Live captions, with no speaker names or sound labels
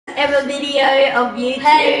ever video of YouTube.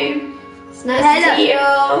 Hey. It's nice to see you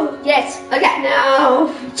all. Yes. Okay. Now,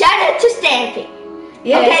 Shout out to Stampy.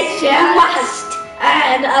 yes, Okay. shout You out. must.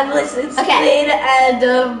 And I've listened to Okay. Squid and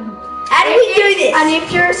How do we do this? And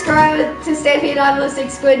if you're a subscriber to Stampy and I'm listening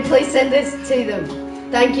to Squid, please send this to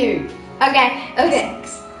them. Thank you. Okay. Okay.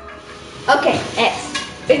 Okay. X.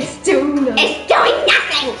 It's doing nothing. It's doing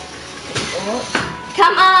nothing.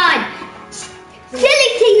 Come on. Silly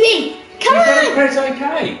TV. Come You've got to on. press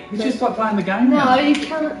OK. It's just like playing the game No, now. you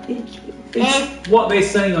can't. It's what they're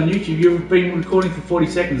seeing on YouTube. You've been recording for 40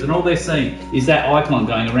 seconds and all they're seeing is that icon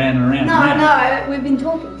going around and around No, and around. no, we've been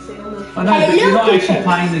talking. See, on the I know, but you're not Hello, actually kittens.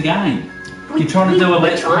 playing the game. You're trying to do a We're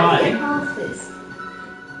let's trying to play. get past this.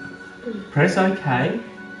 Press OK.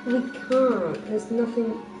 We can't. There's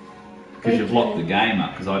nothing. Because you've locked the game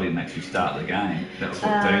up, because I didn't actually start the game. That's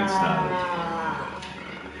what Dean started.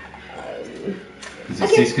 Because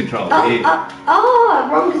it's this controller here.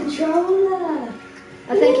 Wrong controller.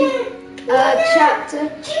 I think you. Chapter.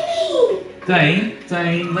 Dean,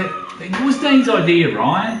 it was Dean's idea,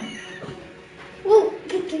 Ryan. Well,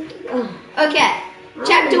 Okay.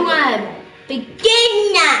 Chapter 1.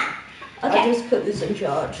 Begin now. I Okay. just put this in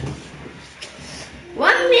charge.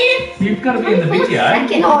 1 minute. You've got to be in the video.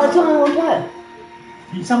 No, it's only one player.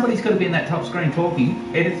 Somebody's got to be in that top screen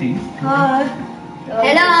talking, editing. Hello.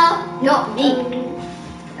 Not me.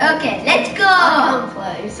 Okay. Let's I go. can't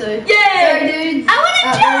play, so. Yay. Sorry, dudes. I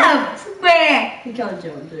want to jump. Where? You can't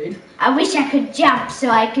jump, dude. I wish I could jump so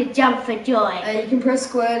I could jump for joy. You can press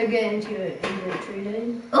square to get into your inventory,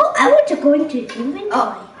 dude. Oh, I want to go into inventory.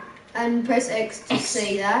 Oh. And press X to X.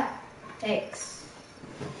 see that. X.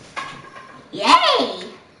 Yay!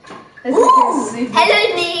 That's Ooh, like a super-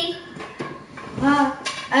 hello me.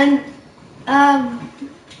 And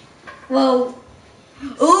well.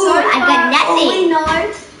 Ooh, I got nothing. All we know.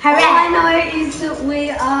 Hooray. All I know is that we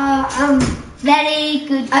are Very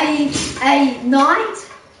good. a knight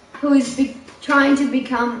who is trying to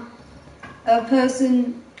become a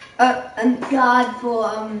person, a guard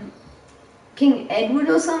for King Edward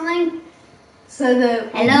or something. So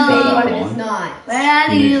that we Hello. can be one of his knights. Where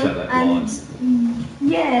are You need you? to shut that And line.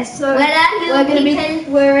 yeah, so Where are you, we're gonna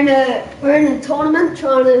people? we're in a tournament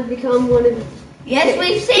trying to become one of Yes,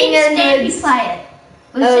 we've seen King Edward's, Stampy play it.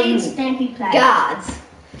 We've seen Stampy play it. guards.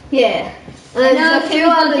 Yeah. And Hello, there's a can few we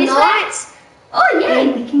go other this way? knights. Oh yeah,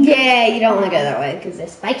 we can go. Yeah, you don't want to go that way because they're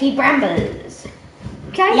spiky brambles.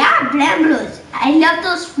 Okay. Yeah, brambles. I love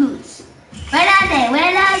those fruits. Where are they?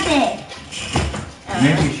 Where are they?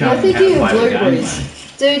 Maybe you You're show them how to thinking of play the game, blueberries.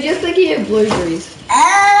 mate. Dude, you're thinking of blueberries.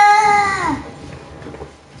 Ah!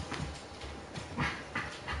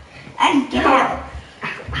 And get out.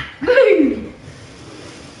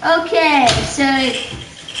 Okay, so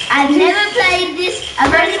I've never played this.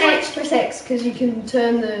 I've only watched. Press X because you can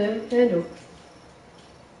turn the handle.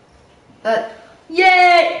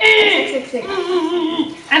 Yay! X, X, X.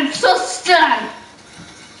 I'm so strong.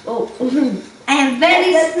 Oh. I am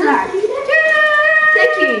very That's strong. nothing.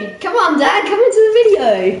 Thank you. Come on, Dad. Come into the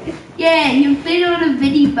video. Yeah, you've been on a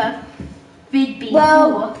vid before.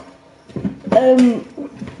 Well,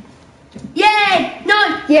 Yay!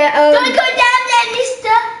 No! yeah. Don't go down there,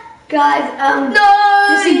 mister! Guys,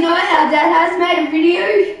 No! so you know how Dad has made a video?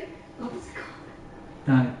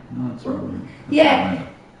 No, it's all right. Yeah.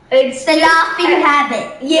 It's The laughing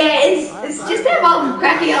habit. Yeah, it's just that I'm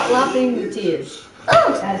cracking up laughing with tears.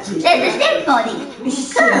 Oh, That's his- there's a dead body.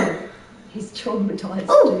 Come. He's traumatized.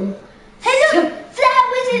 Oh. dude. Hello,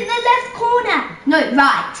 flowers in the left corner. No,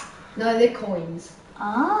 right. No, they're coins.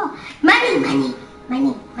 Oh, money.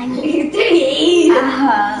 Dude,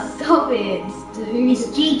 Uh-huh. stop it, dude. It's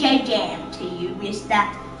GJ Jam to you, mister.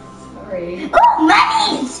 Sorry. Oh,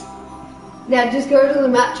 monies! Now just go to the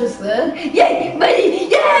mattress there. Yay, money,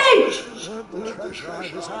 yay!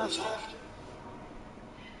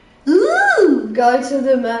 Ooh! Go to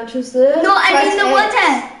the mattress there. No, I'm Press in the X.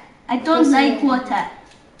 water. I don't Press like X. water.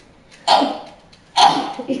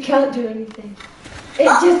 You can't do anything. It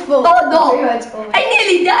just falls. Oh no! Everyone's falling. I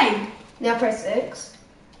nearly died. Now press X.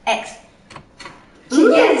 X. So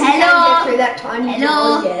yes, you hello. can get through that tiny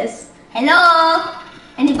Hello. door, yes. Hello?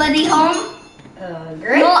 Anybody home?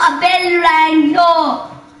 Great. No, a bell rang.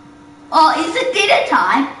 No. Oh, it's a dinner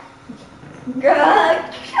time.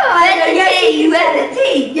 God. Where's the tea? Where's the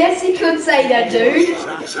tea? Yes, you could say that, dude.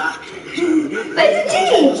 Where's the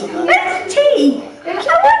tea? Where's the tea? I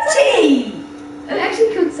want tea. I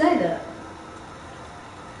actually could say that.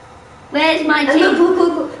 Where's my And tea?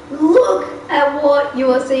 look at what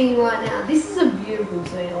you are seeing right now. This is a beautiful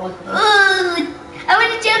scene. I like it. Ooh, I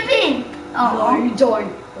want to jump in. Oh, No, you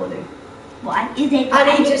don't want to. what is it? And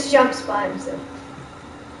he just jumps by himself.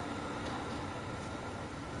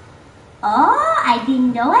 Oh, I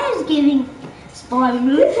didn't know I was giving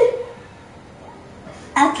spoilers.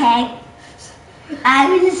 Okay.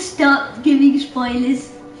 I'm gonna stop giving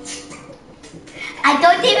spoilers. I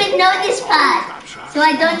don't even know this part, so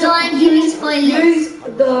I don't know I'm giving spoilers. Use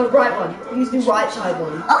the right one. Use the right side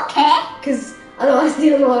one. Okay. Because otherwise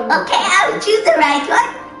the other one will... Okay, I'll choose the right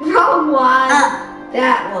one. Wrong one.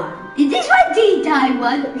 That one. Is this my D-time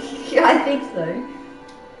one? Yeah, I think so.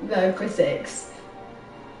 No, for 6.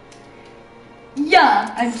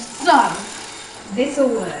 Yeah, I'm sorry. This will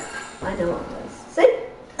work. I know it does. See?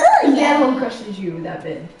 Oh, Yeah, yeah. one crushes you with that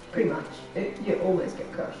bit. Pretty much. You almost get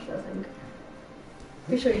crushed, I think.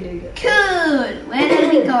 Pretty sure you do get crushed. Cool. Where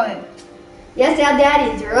did we go? Yes, our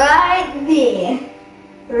daddy's right there.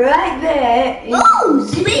 Right there. Oh,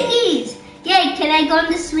 swingies. Yeah, can I go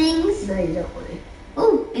on the swings? No, you don't want to.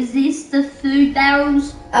 Oh, is this the food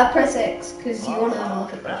barrels? Press X, because you want to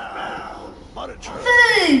look at that.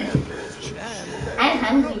 Food! I'm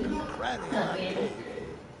hungry. Not really.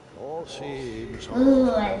 Ooh.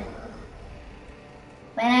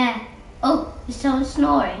 Where? Oh, is someone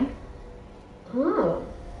snoring? Oh.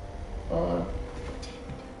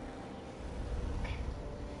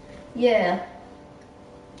 Yeah.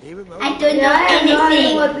 I don't know I have no idea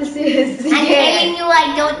anything. what this is. I'm telling you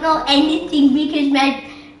I don't know anything because my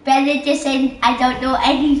brother just said I don't know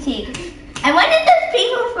anything. I'm one of those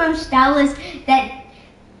people from Star Wars that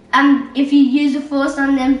if you use the Force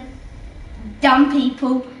on them dumb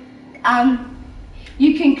people,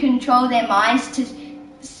 you can control their minds to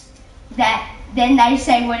that then they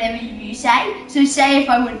say whatever you say. So say if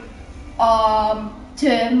I went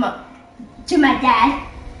to my dad,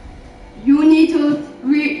 you need to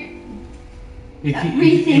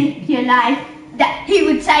rethink your life. That he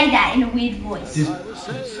would say that in a weird voice.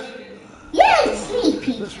 Yeah, I'm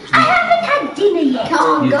sleepy. I haven't had dinner yet. Come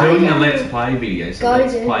on, You're go doing a down. Let's Play video, so Go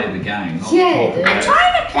let's down. play the game. Not Yeah, talk dude. I'm about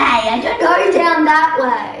trying to play. I don't know. Go down that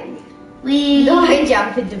way. We. Don't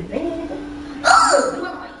jump into bed.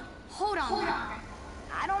 Hold on.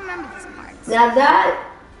 I don't remember this part. Now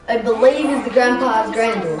that, I believe, is the grandpa's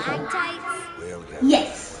granddaughter. Stalactites?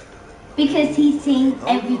 Yes, because he's seen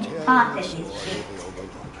every part of this shit.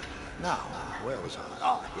 Now, where was I?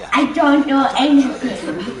 Ah, yeah. I don't know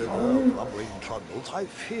anything. Rumbling trundles, I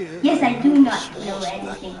fear. Yes, I do not know That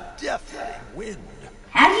anything. deafening wind.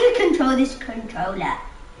 How do you control this controller?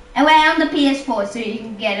 And we're on the PS4, so you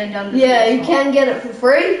can get it on the Yeah, PS4. you can get it for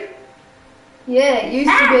free. Yeah, it used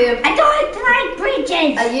to be I don't like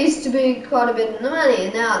bridges. it used to be quite a bit of money,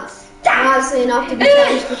 and now it's enough to be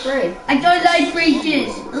changed for free. I don't like bridges.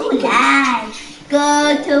 Ooh, light.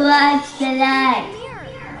 Go towards the light.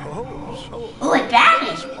 Oh, so Ooh, a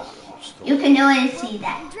dragon. sparkles. You can always see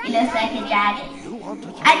that. It looks like a dragon. You want to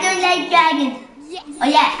I don't like dragons. Yes. Oh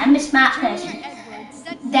yeah, I'm a smart person.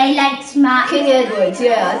 They like smart. King Edwards,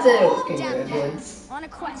 yeah, I said it was King Edwards. On a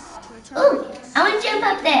quest to return Ooh, I want to jump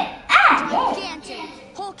up there. Ah, yeah. gigantic,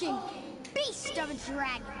 hulking beast of a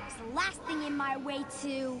dragon. It's the last thing in my way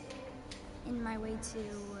to.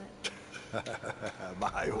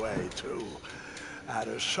 my way too. Add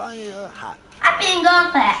a shinier hat. I've been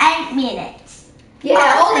gone for 8 minutes.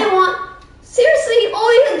 Yeah, seriously,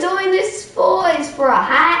 all you're doing this for is for a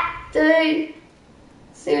hat, dude.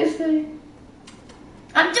 Seriously?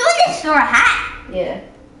 I'm doing this for a hat. Yeah.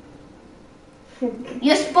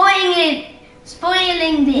 You're spoiling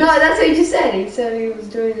this. No, that's what he just said. He said he was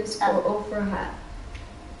doing this all for a hat.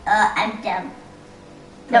 I'm dumb.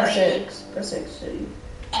 No, Press really. X. Press X, dude.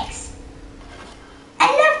 X. I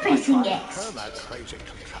love pressing Tried to X. turn that crazy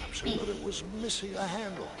contraption, but it was missing a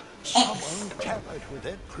handle. Someone tampered with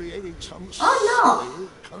it, creating some Oh silly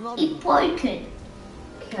It's conundrum. broken.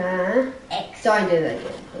 Okay. X. Don't do that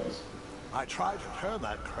again, please. I tried to turn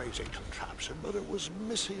that crazy contraption, but it was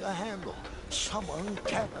missing a handle. Someone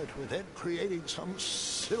tampered with it, creating some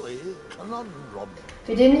silly conundrum. If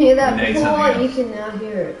you didn't hear that You need before, something you else. can now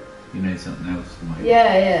hear it. You need something else to make.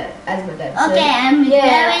 Yeah, as my dad said. Okay, I'm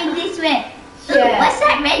Yeah. going this way. Ooh, Yeah. what's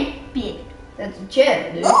that red bit? That's a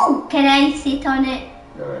chair, dude. Ooh, can I sit on it?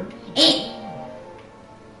 No.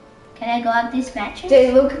 Can I go up this mattress?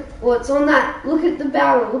 Dude, look what's on that. Look at the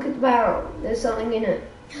barrel. Look at the barrel. There's something in it.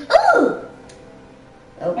 Ooh,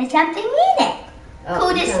 Oh, there's something in it.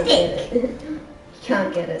 Called you a can't stick. get it. You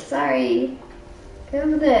can't get it. Sorry. Go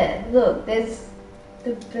over there. Look, there's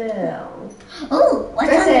the bell. Ooh, what's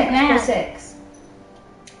Press on the X. ground? Press X.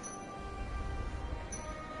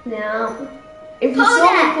 Now, if you Pull saw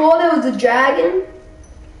that. before, there was a dragon.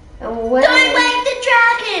 And when Don't wake the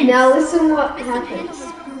dragon! now listen what Mr. Handle happens.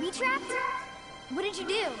 was booby-trapped? What did you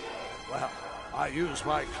do? Well, I used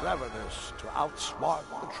my cleverness to outsmart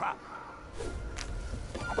the trap.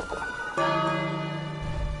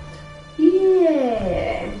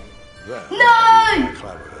 Yeah. There, No!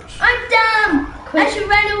 cleverness. I'm dumb! I should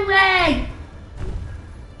run away!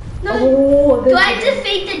 No! Oh, Do I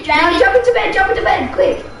defeat the Now dragon? jump into bed,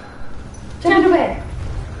 quick! Jump into bed.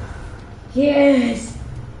 Yes.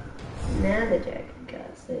 Now the dragon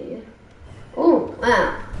can't see you. Oh,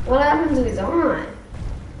 wow. What happened to his eye?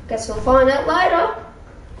 Guess we'll find out later.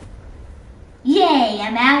 Yay,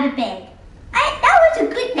 I'm out of bed. That was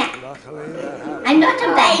a good nap. Luckily, that happened. I'm not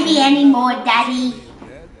a baby anymore, Daddy.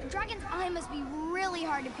 The dragon's eye must be really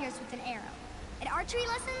hard to pierce with an arrow. At archery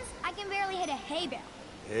lessons, I can barely hit a hay bale.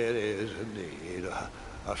 It is indeed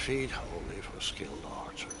a feat only for skilled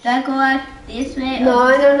archers. Do I go out this way?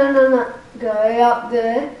 No. Go up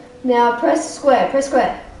there. Now press square,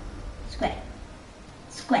 Square.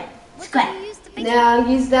 What Square. do you use to pick Now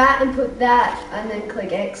use that and put that and then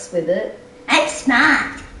click X with it. I'm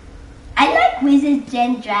smart. I like wizards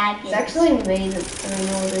and dragons. It's actually me that's doing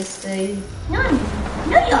all this, Steve. No,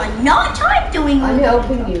 you're not. I'm doing I'm it.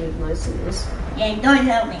 helping you with most of this. Yeah, don't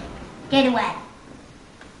help me. Get away.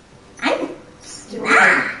 I'm Still,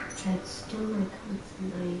 smart. still my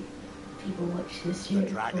constantly people watch this. The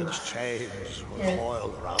dragon's chains were Yeah.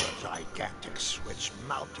 coiled around a gigantic switch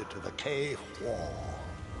mounted to the cave wall.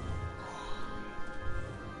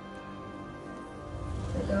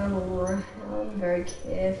 I go around very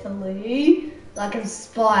carefully, like a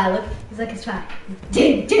spy. Look, he's like a spy.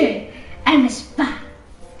 Dude, I'm a spy.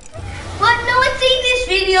 But no one seen this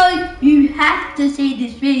video. You have to see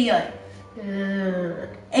this video.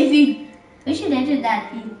 We should edit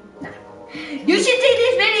that video. No. You should see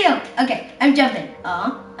this video. Okay, I'm jumping.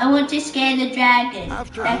 Oh, I want to scare the dragon.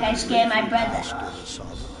 After Like I he scare my briefly brother. basked in the sun,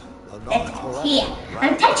 the That's nocturnal here. I'm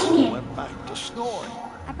rabbit touching him. went back to snoring.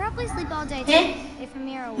 I probably sleep all day too. Eh? If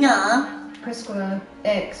Amira will. No. Press square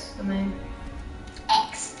X. I mean,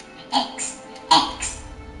 X.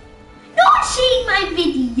 Don't see my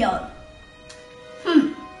video.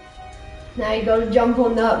 now you gotta jump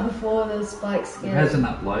on that before the spikes It get. hasn't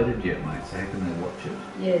uploaded yet, mate, so how can they watch it?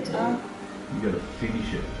 Yeah, dude. You gotta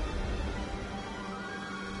finish it.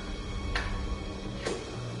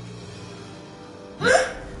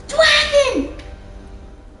 Dragon!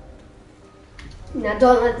 Now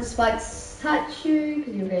don't let the spikes touch you,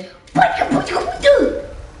 because you'll get. Dude!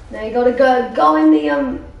 Now you gotta go in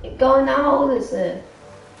the go in that hole that's there.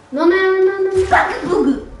 No.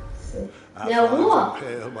 See. After Now I was what?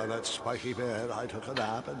 impaled by that spiky bed, I took a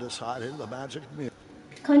nap and decided the magic mirror.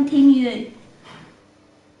 Continue.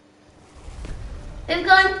 We've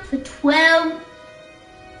gone for 12.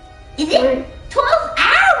 Is it 12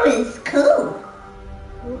 hours? Cool.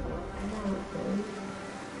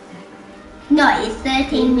 No, it's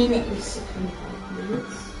 13 minutes. Oh,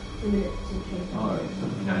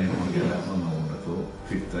 you don't even want to go that long, I would have thought.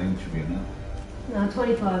 15 should be enough. No,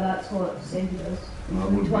 25, that's what Sandy does. I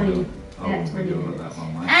wouldn't 20. be doing it minutes. that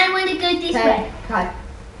long, mate. I want to go this way. Okay.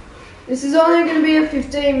 This is only going to be a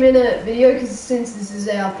 15-minute video because since this is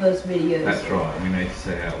our first video. That's right, we need to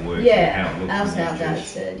see how it works Yeah, and how it that's looks how on Dad YouTube.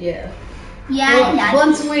 said, yeah. Yeah, Well, yeah.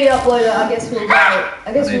 once we upload it, I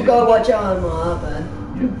guess we'll go watch it on my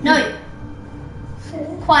iPad. No.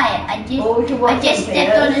 Quiet. Or we can watch I just it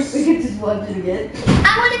stepped on here. We a. can just watch it again.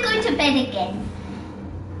 I want to go to bed again.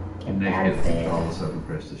 You need to get the controller so I can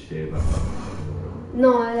press the share button.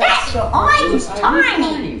 No, That not eye's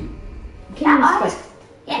tiny. That King's eye's. Quest.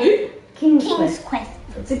 Yeah. King's King's Quest. Quest.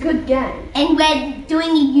 It's a good game. And we're doing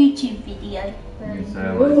a YouTube video. You say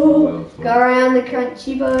hello to the world. Go around the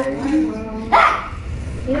crunchy bones. Ah!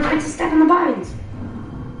 You don't have to step on the bones.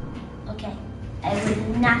 Okay. I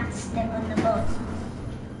will not step on the boat.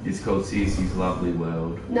 It's called Circe's Lovely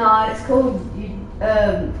World. No, it's called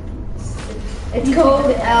it's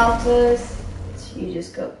called Altus. You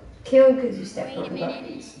just got killed because you stepped on the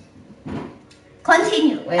buttons.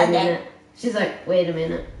 Continue. Wait a Okay. minute. She's like, wait a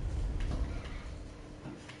minute.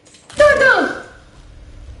 No.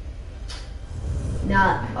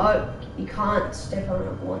 Nah, oh, you can't step on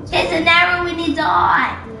it once. There's an arrow in his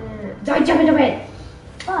eye. Yeah. Don't jump into bed.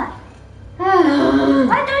 What? I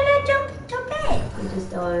Why don't I jump to bed?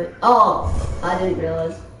 just don't. Oh, I didn't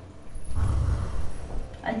realize.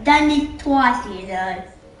 I've done this twice, you know.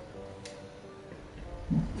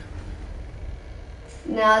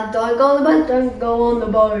 Now, don't go on the bones. Don't go on the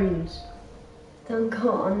bones. Don't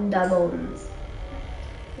go on the bones.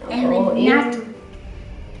 Now I go will in not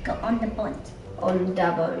go on the boat. on the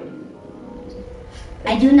bones.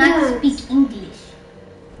 I do not Yes. speak English.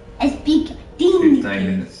 I speak 15 Dinglish.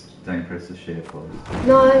 minutes. Don't press the share, please.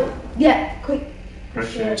 No, yeah, quick. Press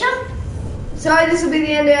share. Jump. So this will be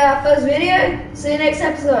the end of our first video. See you next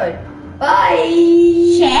episode.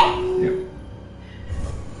 Bye. Share. Yep.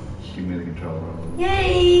 Give me the controller.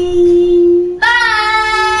 Yay!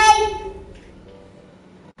 Bye!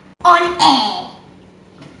 On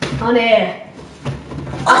air. On air.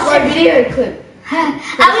 Upload video clip. I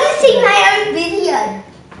want to see my own video.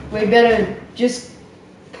 We better just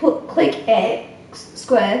click X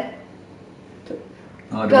square.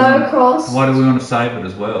 Oh, Go across. Why do we want to save it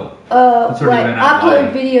as well? It's Wait, already been upload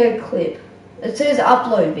uploaded. video clip. It says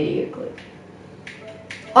upload video clip.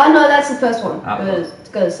 Oh no, that's the first one. Upload.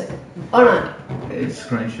 Go to the second. Oh no. It's a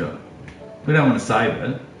screenshot. We don't want to save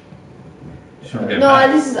it. Should we go No,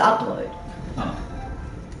 back? this is upload. Oh.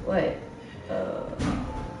 Wait.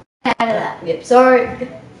 Canada. Yep, sorry.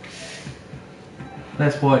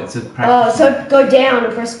 That's why it's a practice. So go down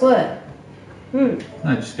and press square. No,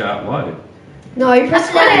 just go upload. No, you press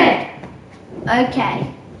square.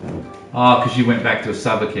 Okay. Oh, because you went back to a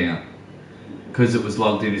sub account. Because it was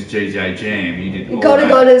logged in as GJ Jam, you did You all gotta that.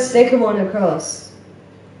 go to the second one across.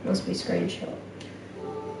 Must be screenshot.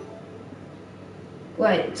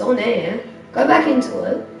 Wait, it's on air. Go back into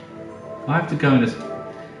it. I have to go in as...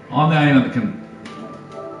 I'm the only one that can...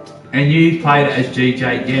 And you played it as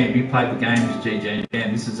GJ Jam. You played the game as GJ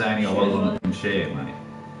Jam. This is only a log on that can share, mate.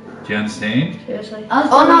 Do you understand? Seriously? I'll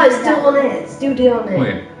Oh no, show it's you still that. on air. It's still on air.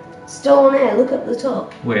 Where? Still on air. Look at the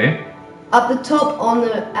top. Where? Up the top on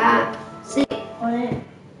the app. See, on air.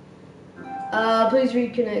 Please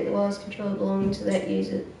reconnect the wireless controller belonging to that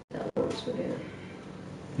user. That wants to do.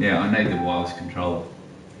 Yeah, I need the wireless controller.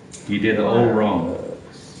 You did it all wrong.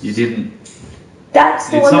 You didn't... That's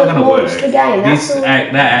the It's one not that going to work. launched the game. That's This, the,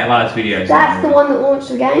 that last video is that's not the gonna one that launched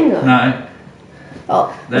the game though. work. No,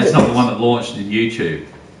 Oh, that's is it not the this? one that launched in YouTube.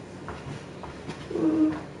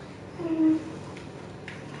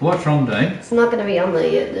 What's wrong, Dean? It's not gonna be on there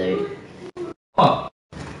yet, dude. What?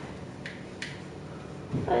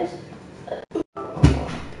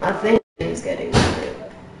 I think he's getting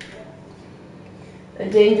it.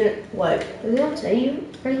 Danger. Wait, did I tell you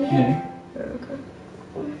right here? Yeah. Oh, okay.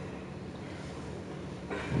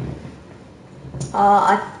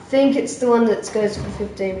 I think it's the one that goes for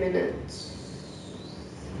 15 minutes.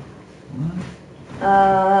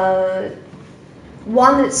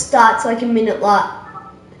 One that starts like a minute like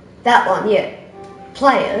that one, yeah.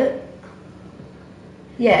 Play it.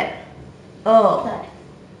 Yeah. Oh. Play.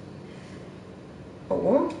 Oh,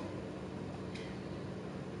 what?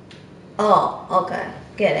 Oh, okay.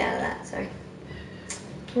 Get out of that, sorry.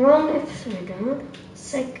 Wrong episode, God.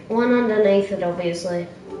 One underneath it, obviously.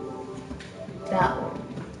 That one.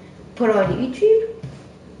 Put it on YouTube?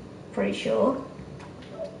 Pretty sure.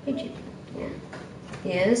 YouTube. Yeah.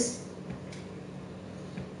 Yes.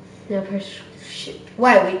 Now press shit.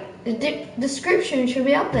 Wait, the description should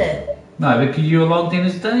be up there. No, because you were logged in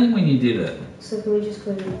as Dean when you did it. So can we just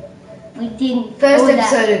click it? We didn't. First do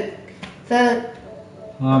that. episode. Third.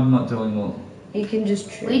 I'm not doing all... You can just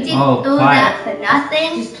trim We it. didn't Oh, do play that it. for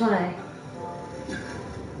nothing. Just play.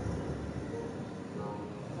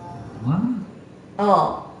 What?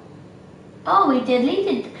 Oh. Oh, we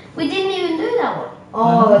deleted. We didn't even do that one.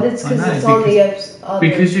 Oh, I that's know, because it's on the other.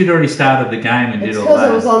 Because you'd already started the game and It's did all because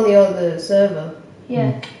it was that. on the other server.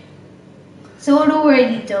 Yeah. So it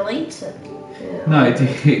already deletes it. Yeah. No,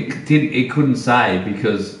 it couldn't save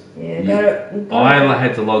because Yeah, you- go I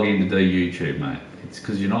had to log in to do YouTube, mate. It's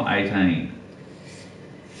because you're not 18.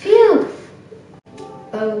 Phew.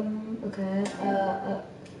 Okay.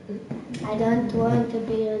 I don't want to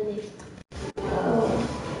be on this.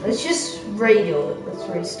 Let's just redo it. Let's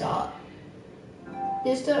restart.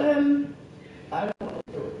 This time.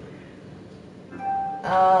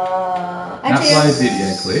 Actually, Upload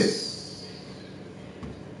video clip.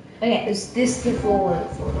 Okay. is this the full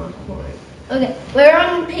length one? Okay. We're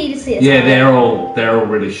on Peter's. Yeah, they're all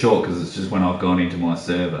really short because it's just when I've gone into my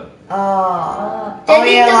server. Oh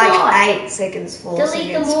delete yeah, them like all. 8 seconds, 4 Delete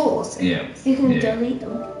seconds, them all. 4 seconds. Yeah. You can Yeah. delete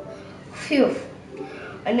them. Phew.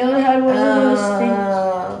 I never had one of those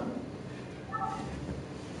things.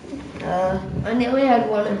 I never had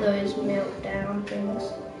one of those meltdown things.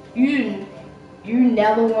 You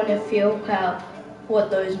never want to feel what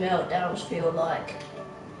those meltdowns feel like.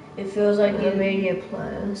 It feels like The you media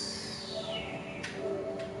players.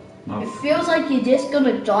 Oh, It feels like you're just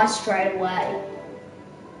gonna die straight away.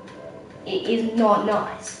 It is not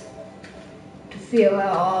nice to feel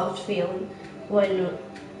how I was feeling when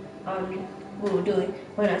we were doing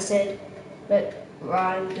when I said let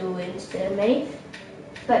Ryan do it instead of me.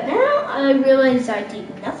 But now I realize I did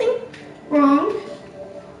nothing wrong.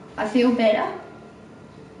 I feel better.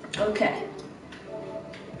 Okay.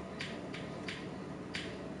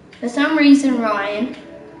 For some reason, Ryan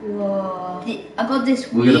Whoa. I got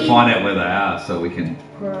this We're weird. gonna find out where they are so we can.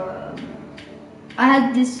 I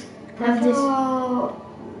had this. Have this.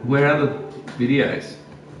 Where are the videos?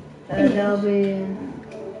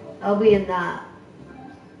 I'll be in that.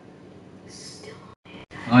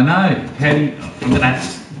 I know. How do you? I'm gonna have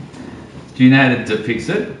to. Do you know how to fix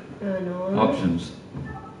it? No. Options.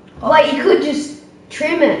 Wait, you could just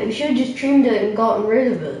trim it. You should have just trimmed it and gotten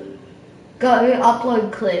rid of it. Go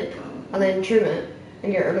upload clip and then trim it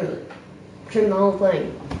and get rid of it. Trim the whole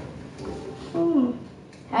thing.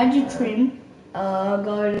 How'd you trim?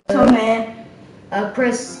 Go From to there.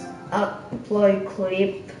 press upload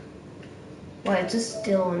clip. Wait, it's just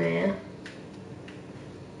still on air.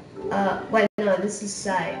 Wait, no, this is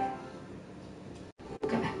save.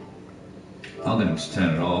 I'm gonna just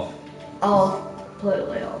turn it off. Off,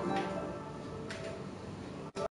 completely off.